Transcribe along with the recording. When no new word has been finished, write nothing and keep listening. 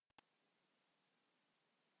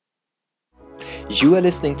You are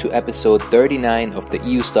listening to episode 39 of the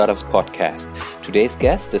EU Startups podcast. Today's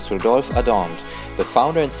guest is Rodolphe Ardant, the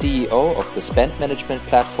founder and CEO of the spend management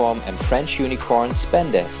platform and French unicorn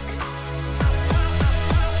Spendesk.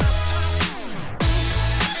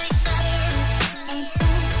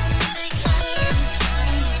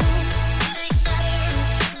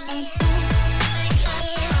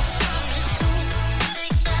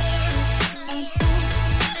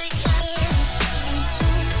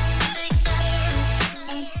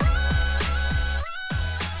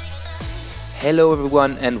 Hello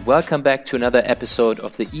everyone and welcome back to another episode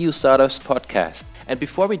of the EU Startups podcast. And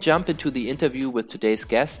before we jump into the interview with today's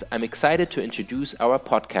guest, I'm excited to introduce our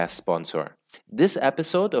podcast sponsor. This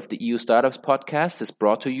episode of the EU Startups podcast is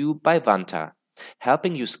brought to you by Vanta,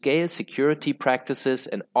 helping you scale security practices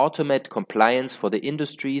and automate compliance for the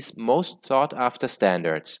industry's most sought-after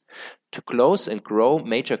standards. To close and grow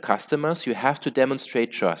major customers, you have to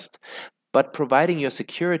demonstrate trust. But providing your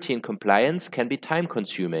security and compliance can be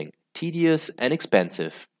time-consuming, tedious and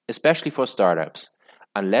expensive, especially for startups,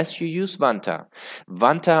 unless you use Vanta.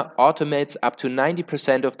 Vanta automates up to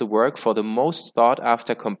 90% of the work for the most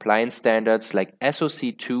sought-after compliance standards like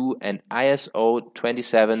SOC 2 and ISO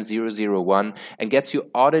 27001 and gets you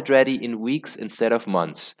audit-ready in weeks instead of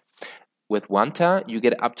months. With Vanta, you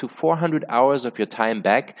get up to 400 hours of your time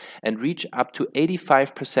back and reach up to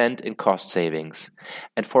 85% in cost savings.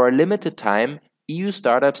 And for a limited time, EU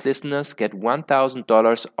Startups listeners get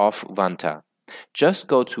 $1,000 off Vanta. Just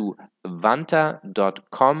go to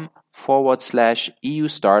vanta.com/EU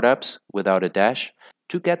Startups without a dash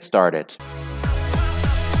to get started.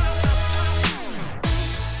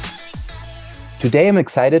 Today I'm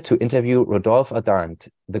excited to interview Rodolphe Ardant,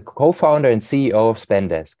 the co-founder and CEO of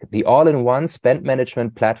Spendesk, the all-in-one spend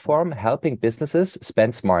management platform helping businesses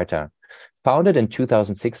spend smarter. Founded in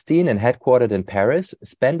 2016 and headquartered in Paris,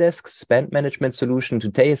 Spendesk's spend management solution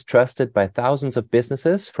today is trusted by thousands of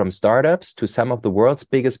businesses, from startups to some of the world's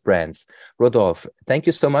biggest brands. Rodolphe, thank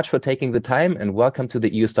you so much for taking the time and welcome to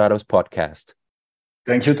the EU Startups podcast.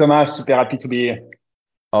 Thank you, Thomas. Super happy to be here.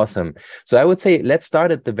 Awesome. So I would say let's start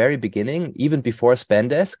at the very beginning, even before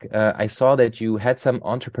Spendesk. I saw that you had some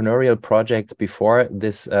entrepreneurial projects before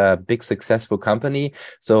this big successful company.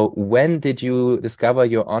 So when did you discover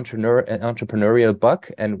your entrepreneurial bug,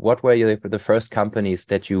 and what were the first companies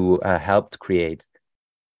that you helped create?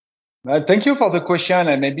 Thank you for the question,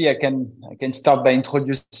 and maybe I can start by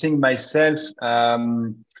introducing myself.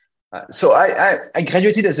 So I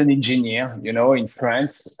graduated as an engineer, in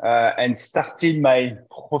France, and started my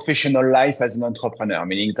professional life as an entrepreneur,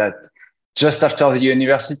 meaning that just after the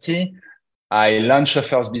university, I launched a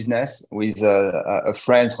first business with a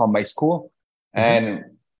friend from my school. Mm-hmm.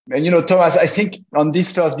 And Thomas, I think on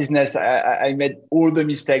this first business, I made all the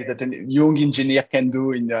mistakes that a young engineer can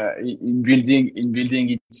do in building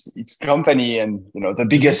its company. And, the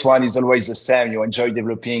biggest one is always the same. You enjoy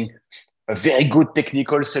developing a very good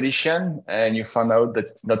technical solution, and you found out that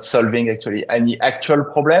it's not solving actually any actual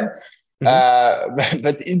problem. Mm-hmm.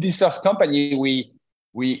 But in this first company, we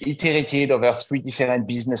iterated over three different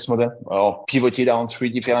business models, or pivoted on three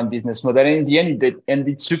different business models. And in the end, it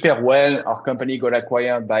ended super well. Our company got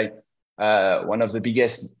acquired by one of the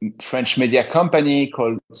biggest French media company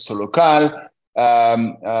called Solocal.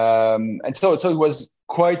 And so it was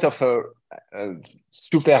quite of a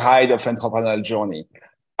super high of entrepreneurial journey.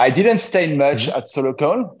 I didn't stay much at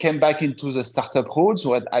Solocal, came back into the startup roads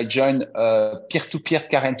where I joined a peer-to-peer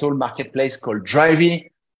car rental marketplace called Drivey,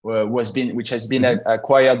 which has been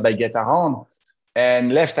acquired by Getaround,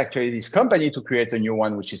 and left actually this company to create a new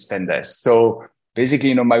one, which is Spendesk. So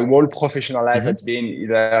basically, my whole professional life has been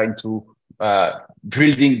either into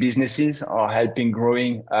building businesses or helping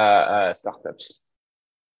growing startups.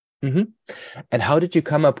 Mm-hmm. And how did you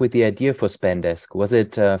come up with the idea for Spendesk? Was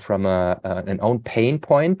it from an own pain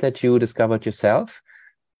point that you discovered yourself?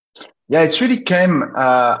 Yeah, it really came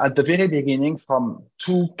at the very beginning from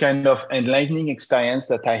two kind of enlightening experience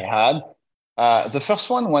that I had. The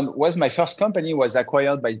first one was my first company was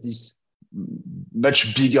acquired by this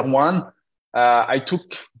much bigger one. I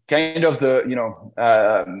took kind of so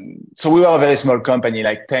we were a very small company,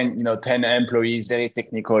 like 10 employees, very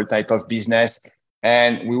technical type of business.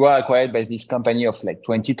 And we were acquired by this company of like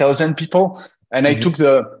 20,000 people. And I took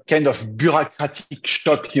the kind of bureaucratic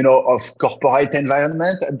shock, of corporate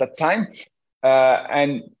environment at that time.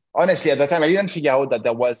 And honestly, at that time, I didn't figure out that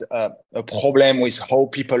there was a problem with how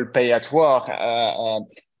people pay at work.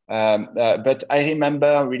 But I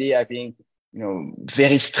remember really having,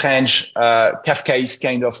 very strange Kafkaesque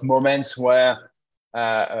kind of moments where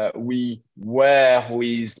we were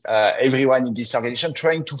with everyone in this organization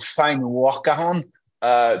trying to find a workaround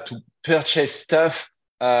to purchase stuff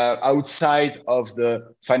outside of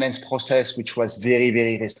the finance process, which was very,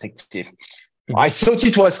 very restrictive. Mm-hmm. I thought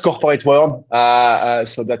it was corporate world.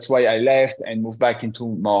 So that's why I left and moved back into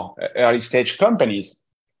more early stage companies.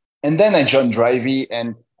 And then I joined Drivey,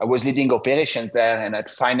 and I was leading operations there and had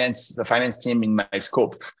the finance team in my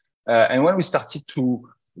scope. And when we started to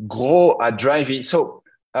grow at Drivey, so,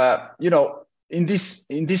 in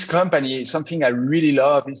this company, something I really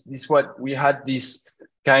love is what we had this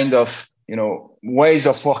kind of, ways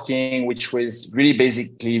of working, which was really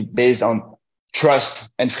basically based on trust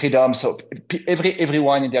and freedom. So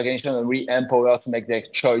everyone in the organization was really empowered to make their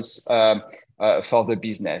choice for the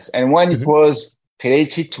business. And when it was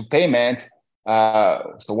related to payment,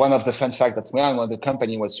 so one of the fun facts that we had when the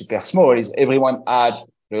company was super small is everyone had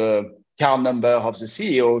the card number of the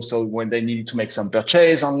CEO. So when they needed to make some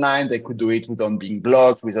purchase online, they could do it without being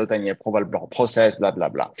blocked, without any approval process, blah, blah,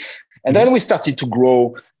 blah. And then we started to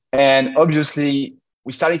grow. And obviously,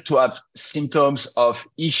 we started to have symptoms of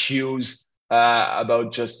issues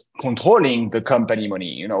about just controlling the company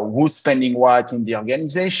money. Who's spending what in the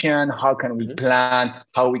organization? How can we plan?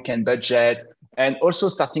 How we can budget? And also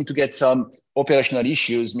starting to get some operational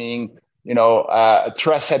issues, meaning,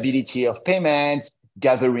 traceability of payments,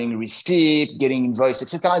 gathering receipt, getting invoice,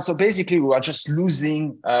 etc. And so basically, we were just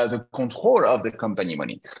losing the control of the company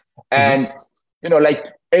money. And, like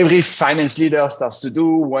every finance leader starts to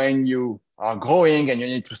do when you are growing and you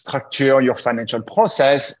need to structure your financial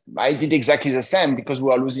process, I did exactly the same because we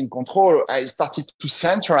were losing control. I started to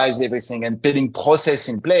centralize everything and putting process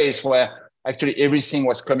in place where actually everything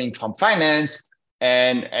was coming from finance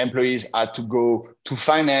and employees had to go to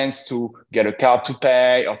finance to get a card to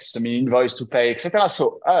pay or some invoice to pay, etc.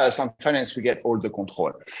 So us on finance, we get all the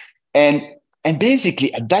control. And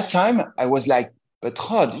basically at that time, I was like, but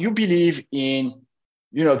Rod, you believe in,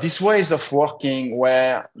 these ways of working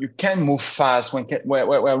where you can move fast,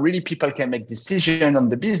 where really people can make decisions on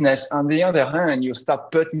the business. On the other hand, you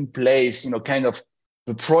start putting in place, kind of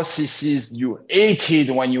the processes you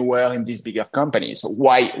hated when you were in these bigger companies. So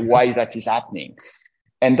why that is happening?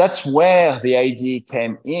 And that's where the idea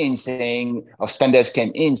came in Spendesk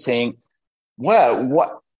came in saying,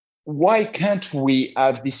 well, why can't we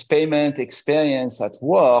have this payment experience at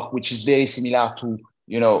work, which is very similar to,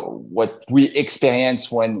 what we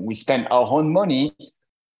experience when we spend our own money,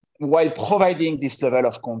 while providing this level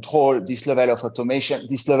of control, this level of automation,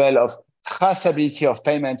 this level of traceability of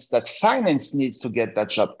payments that finance needs to get that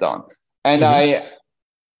job done. And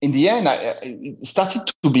in the end, it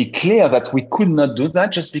started to be clear that we could not do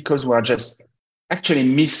that just because we are just actually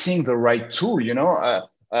missing the right tool, the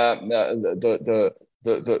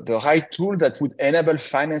right tool that would enable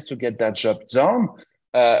finance to get that job done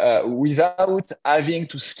without having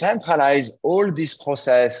to centralize all this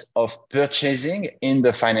process of purchasing in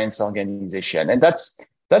the finance organization. And that's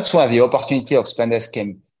where the opportunity of Spendesk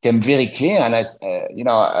came very clear. And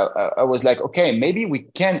I was like, okay, maybe we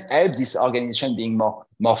can help this organization being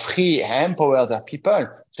more free and empower their people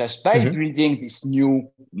just by building this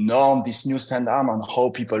new norm, this new standard on how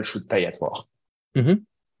people should pay at work.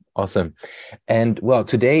 Awesome. And well,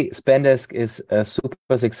 today Spendesk is a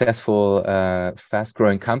super successful,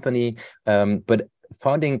 fast-growing company, but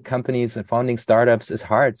founding startups is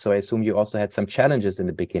hard. So I assume you also had some challenges in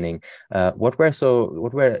the beginning. What were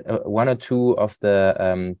one or two of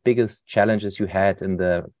the biggest challenges you had in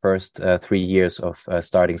the first 3 years of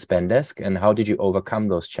starting Spendesk, and how did you overcome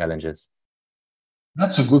those challenges?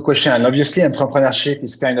 That's a good question. And obviously, entrepreneurship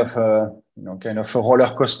is kind of a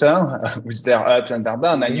roller coaster with their ups and their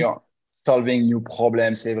downs, and you're solving new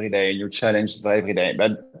problems every day, new challenges every day.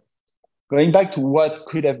 But going back to what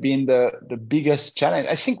could have been the biggest challenge,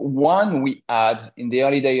 I think one we had in the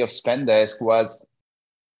early days of Spendesk was,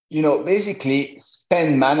 basically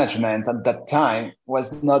spend management at that time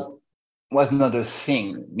was not a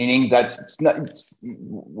thing, meaning that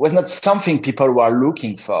was not something people were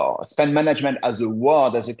looking for. Spend management as a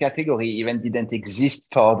word, as a category, even didn't exist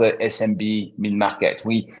for the SMB mid-market.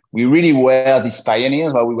 We really were these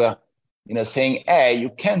pioneers where we were, saying, hey, you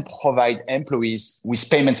can provide employees with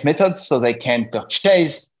payment methods so they can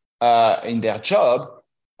purchase in their job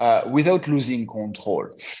without losing control.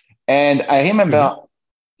 And I remember,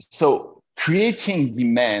 so creating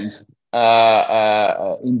demand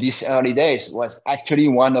in these early days was actually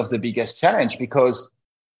one of the biggest challenge because,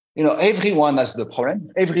 everyone has the problem.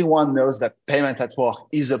 Everyone knows that payment at work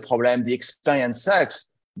is a problem. The experience sucks,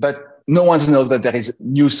 but no one knows that there is a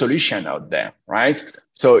new solution out there, right?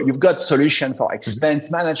 So you've got solution for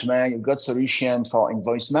expense management, you've got solution for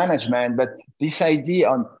invoice management, but this idea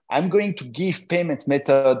on I'm going to give payment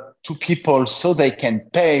method to people so they can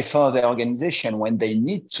pay for their organization when they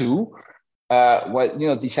need to.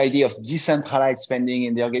 This idea of decentralized spending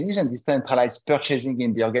in the organization, decentralized purchasing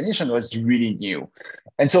in the organization was really new.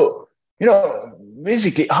 And so,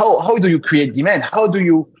 basically, how do you create demand? How do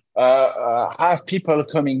you have people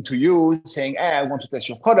coming to you saying, "Hey, I want to test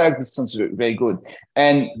your product. This sounds very good."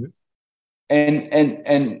 And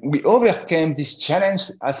we overcame this challenge,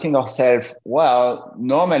 asking ourselves, well,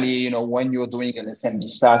 normally, when you're doing an SMB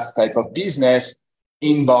SaaS type of business,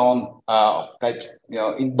 inbound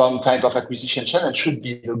type of acquisition channel should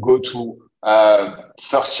be the go-to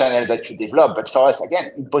first channel that you develop. But for us,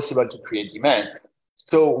 again, impossible to create demand.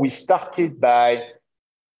 So we started by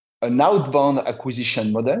an outbound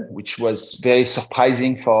acquisition model, which was very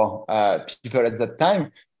surprising for people at that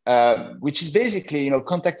time, which is basically,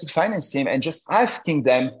 contacting finance team and just asking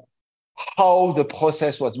them how the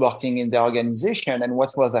process was working in their organization and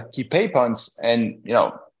what were the key pain points. And,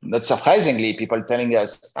 not surprisingly, people telling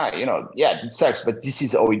us, it sucks, but this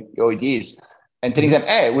is how it is. And telling them,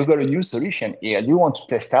 hey, we've got a new solution here. Do you want to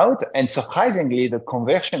test out? And surprisingly, the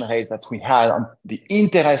conversion rate that we had on the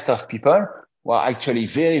interest of people were actually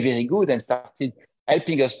very, very good and started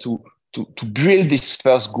helping us to build this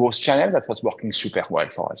first growth channel that was working super well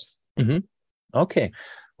for us. Mm-hmm. Okay.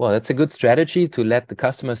 Well, that's a good strategy to let the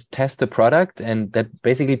customers test the product. And that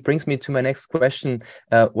basically brings me to my next question.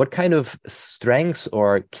 What kind of strengths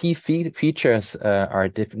or key features are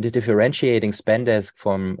differentiating Spendesk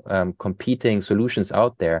from competing solutions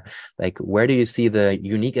out there? Like, where do you see the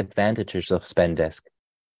unique advantages of Spendesk?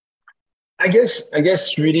 I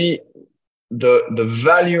guess really the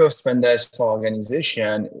value of Spendesk for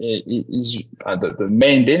organization is the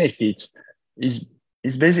main benefit is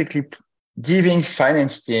basically giving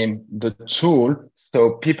finance team the tool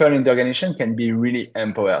so people in the organization can be really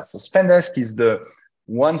empowered. So Spendesk is the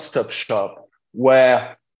one-stop shop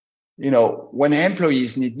where, when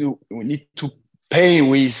employees need to pay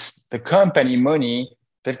with the company money,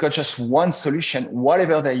 they've got just one solution,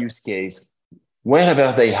 whatever their use case,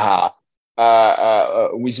 wherever they are,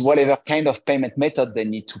 with whatever kind of payment method they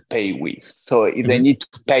need to pay with. So if they need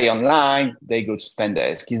to pay online, they go to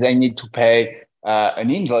Spendesk. If they need to pay an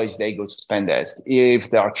invoice, they go to Spendesk. If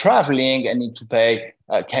they are traveling and need to pay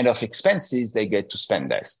kind of expenses, they get to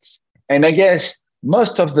Spendesk. And I guess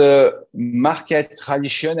most of the market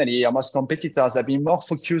traditionally, or most competitors have been more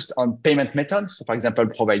focused on payment methods. So for example,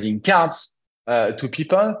 providing cards to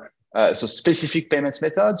people, so specific payment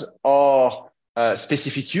methods or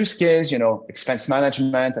specific use case, expense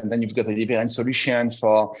management, and then you've got a different solution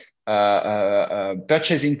for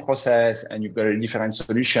purchasing process, and you've got a different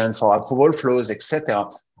solution for approval flows, etc.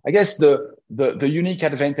 I guess the unique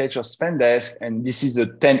advantage of Spendesk, and this is a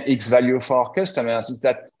 10x value for our customers, is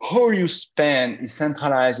that all you spend is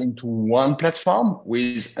centralized into one platform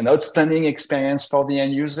with an outstanding experience for the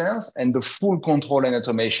end users and the full control and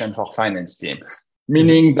automation for finance team,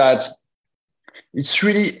 meaning that it's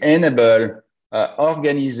really enable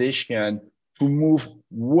organization to move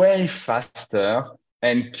way faster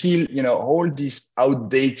and kill, all this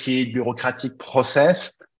outdated bureaucratic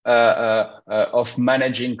process of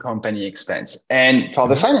managing company expense. And for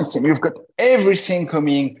the finance team, you've got everything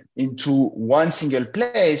coming into one single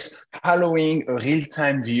place, allowing a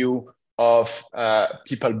real-time view of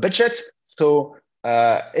people budget. So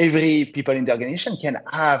every people in the organization can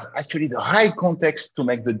have actually the right context to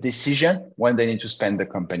make the decision when they need to spend the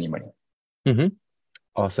company money. Mm-hmm.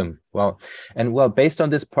 Awesome. Wow. And based on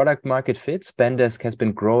this product market fit, Spendesk has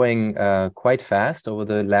been growing quite fast over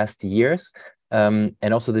the last years. And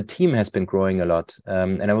also the team has been growing a lot.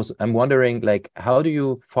 And I'm wondering, how do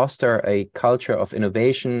you foster a culture of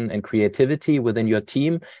innovation and creativity within your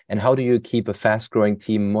team? And how do you keep a fast growing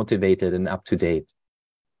team motivated and up to date?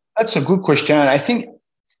 That's a good question. I think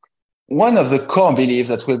one of the core beliefs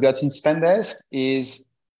that we've got in Spendesk is,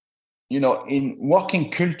 in working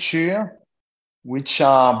culture, which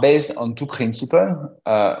are based on two principles.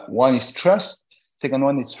 One is trust. Second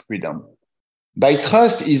one is freedom. By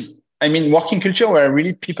trust working culture where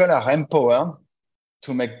really people are empowered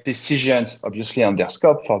to make decisions, obviously on their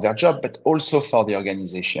scope for their job, but also for the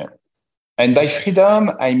organization. And by freedom,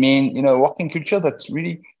 working culture that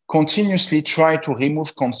really continuously try to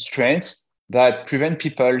remove constraints that prevent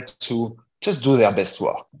people to just do their best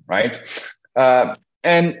work, right?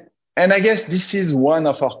 And I guess this is one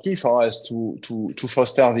of our key for us to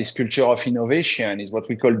foster this culture of innovation is what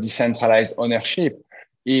we call decentralized ownership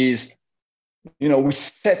is, we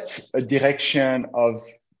set a direction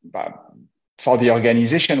for the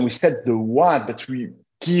organization, we set the what, but we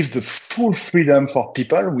give the full freedom for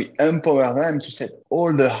people. We empower them to set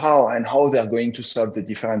all the how they're going to solve the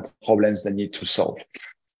different problems they need to solve.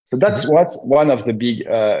 So that's what's one of the big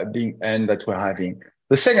end that we're having.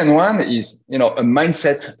 The second one is, a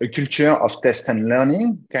mindset, a culture of test and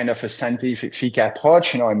learning, kind of a scientific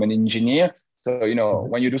approach. I'm an engineer. So,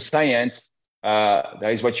 when you do science,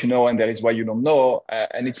 there is what you know and there is what you don't know.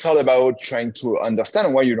 And it's all about trying to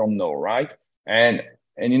understand what you don't know, right? And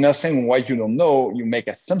in understanding what you don't know, you make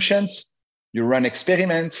assumptions, you run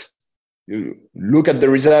experiments, you look at the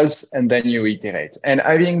results, and then you iterate. And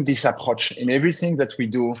having this approach in everything that we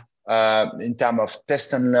do in terms of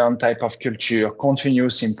test and learn type of culture,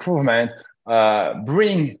 continuous improvement,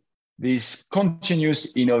 bring this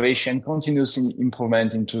continuous innovation, continuous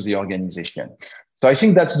improvement into the organization. So I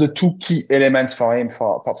think that's the two key elements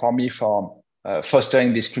for me, for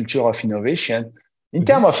fostering this culture of innovation. In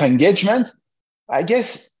terms of engagement, I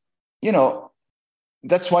guess,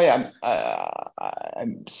 that's why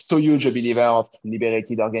I'm so huge a believer of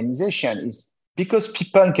liberated organization, is because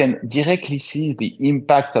people can directly see the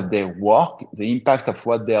impact of their work, the impact of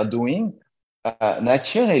what they're doing.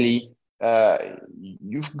 Naturally,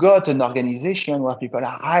 you've got an organization where people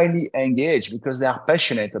are highly engaged because they are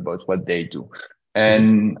passionate about what they do.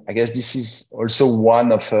 And I guess this is also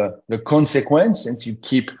one of the consequences, since you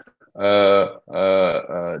keep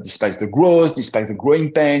despite the growth, despite the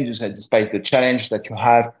growing pain, despite the challenge that you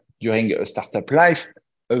have during a startup life,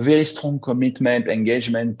 a very strong commitment,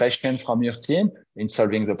 engagement, passion from your team in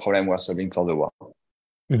solving the problem we're solving for the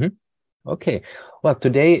world. Okay. Well,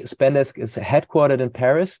 today Spendesk is headquartered in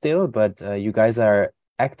Paris still, but you guys are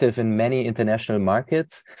active in many international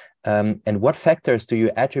markets. And what factors do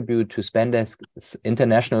you attribute to Spendesk's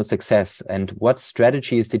international success? And what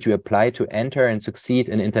strategies did you apply to enter and succeed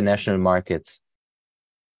in international markets?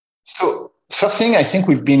 So first thing, I think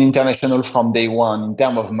we've been international from day one in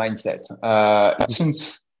terms of mindset. It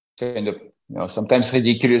seems kind of, sometimes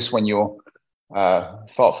ridiculous when you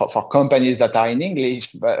for companies that are in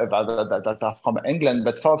English, that are from England,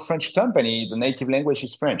 but for a French company, the native language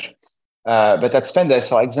is French. But at Spendesk,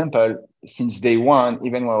 for example, since day one,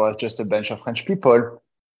 even when we were just a bunch of French people,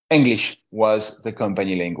 English was the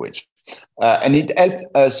company language. And it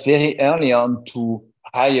helped us very early on to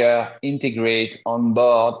hire, integrate,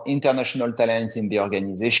 onboard international talent in the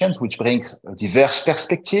organizations, which brings a diverse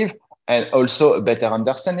perspective and also a better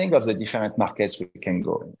understanding of the different markets we can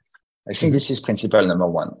go in. I think this is principle number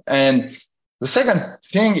one. And the second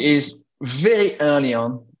thing is, very early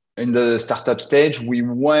on in the startup stage, we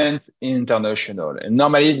went international. And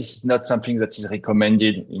normally this is not something that is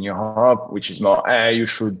recommended in Europe, which is more, you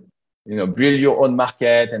should, build your own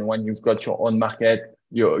market. And when you've got your own market,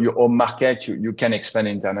 your own market, you can expand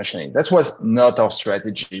internationally. That was not our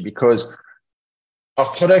strategy, because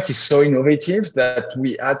our product is so innovative that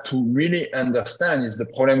we had to really understand is the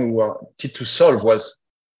problem we wanted to solve was,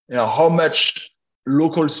 how much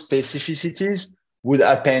local specificities would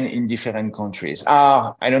happen in different countries.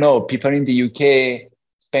 I don't know, people in the UK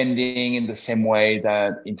spending in the same way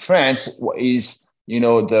that in France is,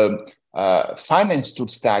 the finance tool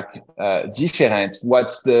stack different?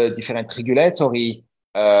 What's the different regulatory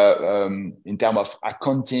in terms of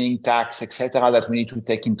accounting, tax, etc., that we need to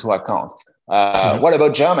take into account? What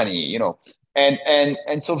about Germany?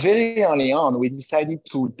 And so very early on, we decided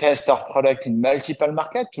to test our product in multiple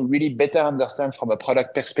markets to really better understand from a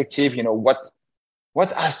product perspective,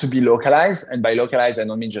 what has to be localized. And by localized, I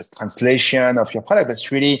don't mean just translation of your product, but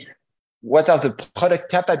it's really what are the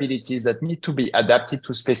product capabilities that need to be adapted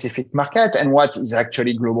to specific market and what is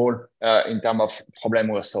actually global in terms of problem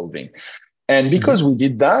we're solving. And because we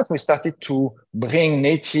did that, we started to bring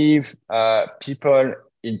native people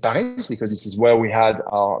in Paris, because this is where we had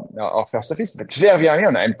our first office. But very early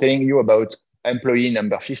on, I'm telling you about employee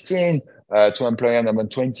number 15 to employer number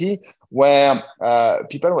 20, where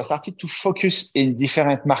people were started to focus in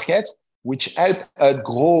different markets, which helped us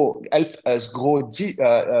grow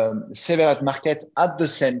several markets at the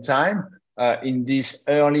same time in this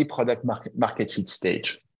early product market fit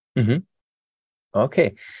stage.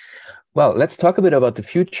 Okay. Well, let's talk a bit about the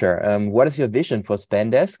future. What is your vision for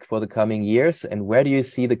Spendesk for the coming years, and where do you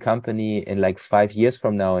see the company in like 5 years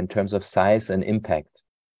from now in terms of size and impact?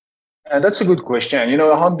 That's a good question.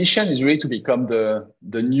 Our ambition is really to become the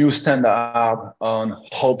new standard on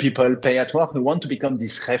how people pay at work. We want to become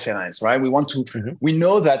this reference, right? We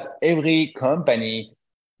know that every company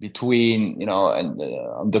between, and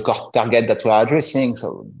the core target that we're addressing,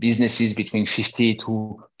 so businesses between 50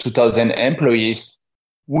 to 2,000 employees,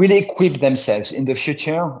 will equip themselves in the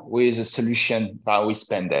future with a solution with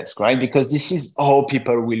Spendesk, right? Because this is how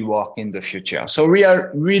people will work in the future. So we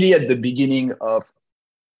are really at the beginning of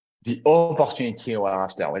the opportunity we're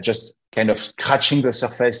after. We're just kind of scratching the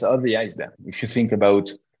surface of the iceberg. If you think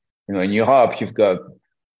about, in Europe, you've got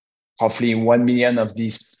roughly 1 million of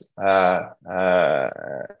these SMB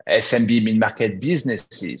mid-market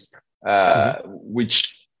businesses,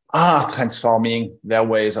 which are transforming their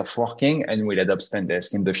ways of working and will adopt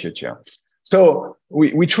Spendesk in the future. So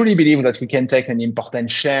we truly believe that we can take an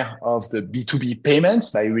important share of the B2B payments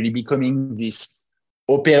by really becoming this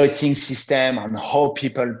operating system on how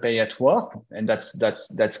people pay at work. And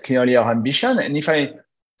that's clearly our ambition. And if I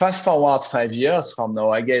fast forward 5 years from now,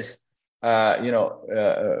 I guess,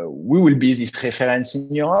 we will be this reference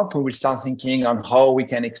in Europe. We will start thinking on how we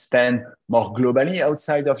can expand more globally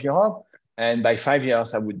outside of Europe. And by 5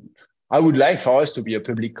 years, I would like for us to be a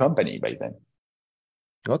public company by then.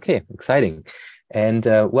 Okay, exciting. And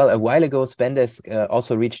a while ago, Spendesk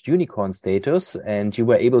also reached unicorn status, and you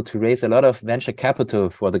were able to raise a lot of venture capital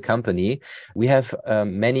for the company. We have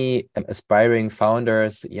many aspiring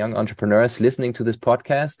founders, young entrepreneurs listening to this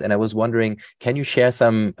podcast, and I was wondering, can you share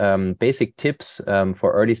some basic tips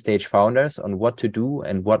for early stage founders on what to do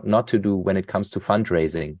and what not to do when it comes to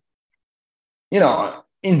fundraising?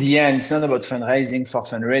 In the end, it's not about fundraising for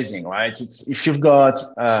fundraising, right? It's if you've got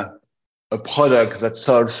a product that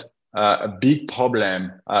solves a big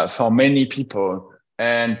problem for many people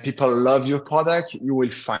and people love your product, you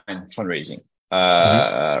will find fundraising,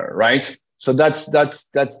 right? So that's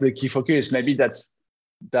the key focus. Maybe that's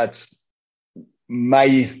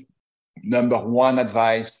my number one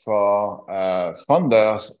advice for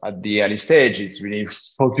founders at the early stage is really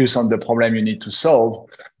focus on the problem you need to solve.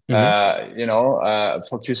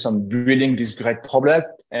 Focus on building this great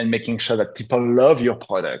product and making sure that people love your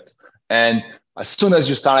product. And as soon as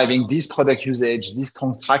you start having this product usage, this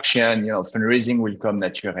strong traction, fundraising will come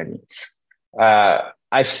naturally.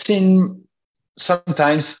 I've seen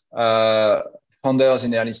sometimes founders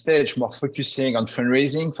in the early stage more focusing on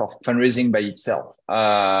fundraising for fundraising by itself.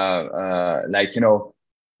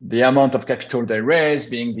 The amount of capital they raise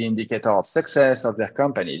being the indicator of success of their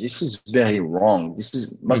company. This is very wrong. This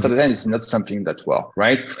is most of the time, it's not something that works,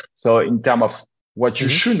 right? So in terms of what you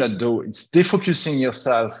should not do, it's defocusing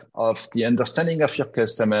yourself of the understanding of your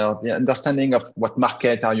customer, the understanding of what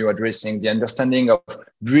market are you addressing, the understanding of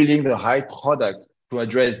building the right product to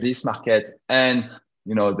address this market and,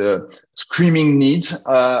 the screaming needs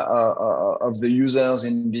of the users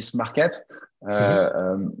in this market.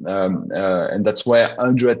 And that's where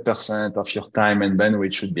 100% of your time and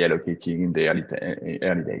bandwidth should be allocated in the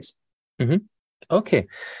early days. Okay.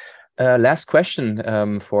 Last question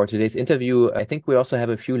for today's interview. I think we also have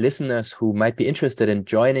a few listeners who might be interested in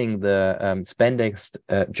joining the Spendesk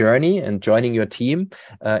journey and joining your team.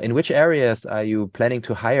 In which areas are you planning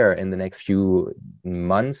to hire in the next few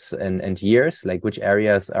months and years? Like which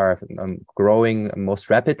areas are growing most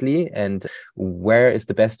rapidly, and where is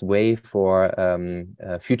the best way for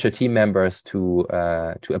future team members to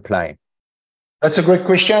apply? That's a great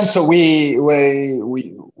question. So we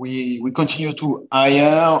continue to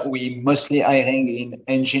hire. We mostly hiring in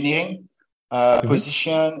engineering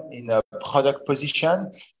position, in a product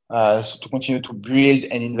position, so to continue to build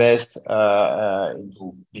and invest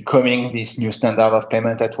into becoming this new standard of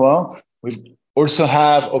payment at work. We also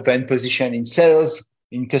have open position in sales,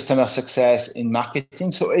 in customer success, in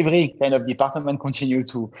marketing. So every kind of department continue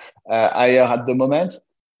to hire at the moment.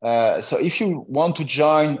 So if you want to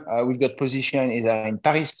join, we've got position either in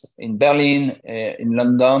Paris, in Berlin, in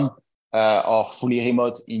London, or fully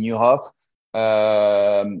remote in Europe.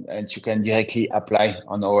 And you can directly apply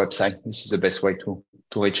on our website. This is the best way to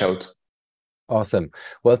reach out. Awesome.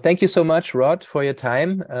 Well, thank you so much, Rod, for your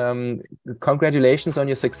time. Congratulations on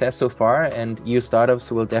your success so far, and EU Startups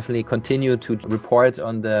will definitely continue to report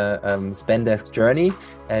on the Spendesk journey.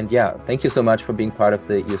 And thank you so much for being part of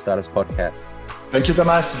the EU Startups podcast. Thank you,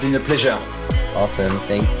 Thomas. It's been a pleasure. Awesome.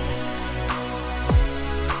 Thanks.